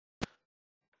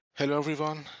Hello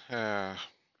everyone.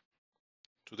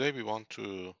 Today we want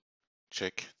to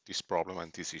check this problem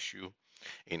and this issue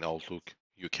in Outlook.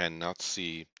 You cannot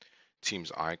see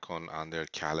Teams icon under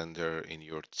calendar in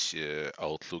your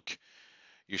Outlook.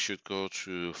 You should go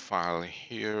to File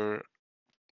here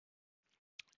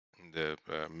in the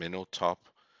menu top,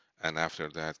 and after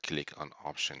that click on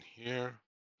Option here.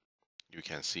 You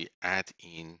can see Add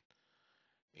in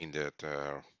the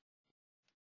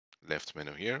left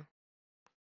menu here.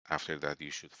 After that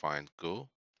you should find Go,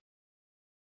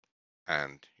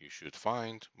 and you should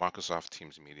find Microsoft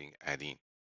Teams Meeting Add-in.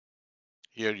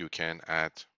 Here you can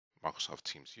add Microsoft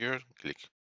Teams here, click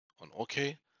on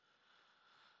OK,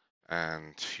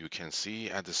 and you can see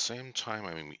at the same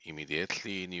time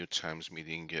immediately new Teams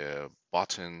meeting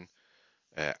button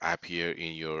appear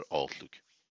in your Outlook.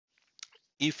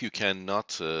 If you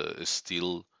cannot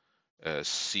still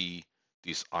see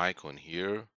this icon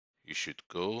here, you should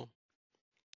go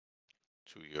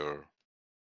to your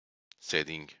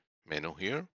setting menu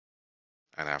here,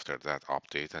 and after that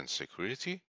update and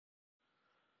security,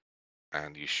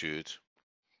 and you should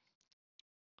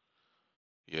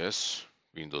yes,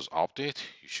 Windows Update,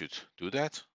 you should do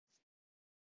that.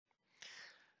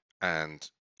 And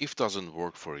if doesn't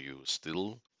work for you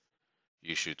still,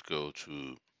 you should go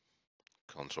to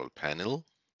Control Panel,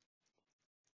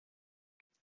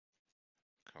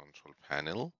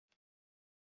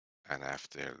 and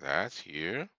after that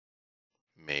here,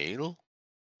 Mail,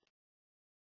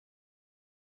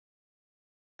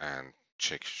 and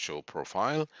check Show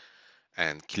Profile,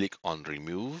 and click on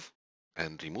Remove,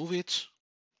 and remove it,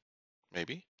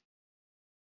 maybe.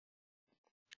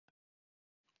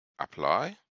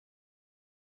 Apply,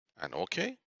 and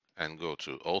OK, and go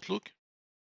to Outlook,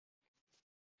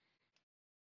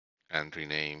 and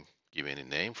rename, give any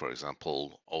name, for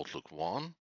example, Outlook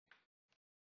 1,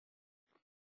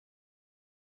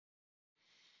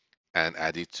 and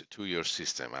add it to your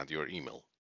system and your email.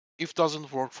 If doesn't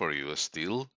work for you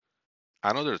still,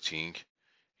 another thing,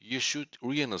 you should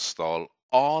reinstall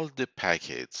all the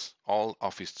packages, all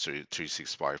Office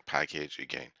 365 package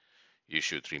again. You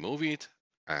should remove it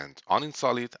and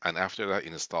uninstall it, and after that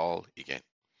install again.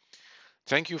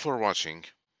 Thank you for watching.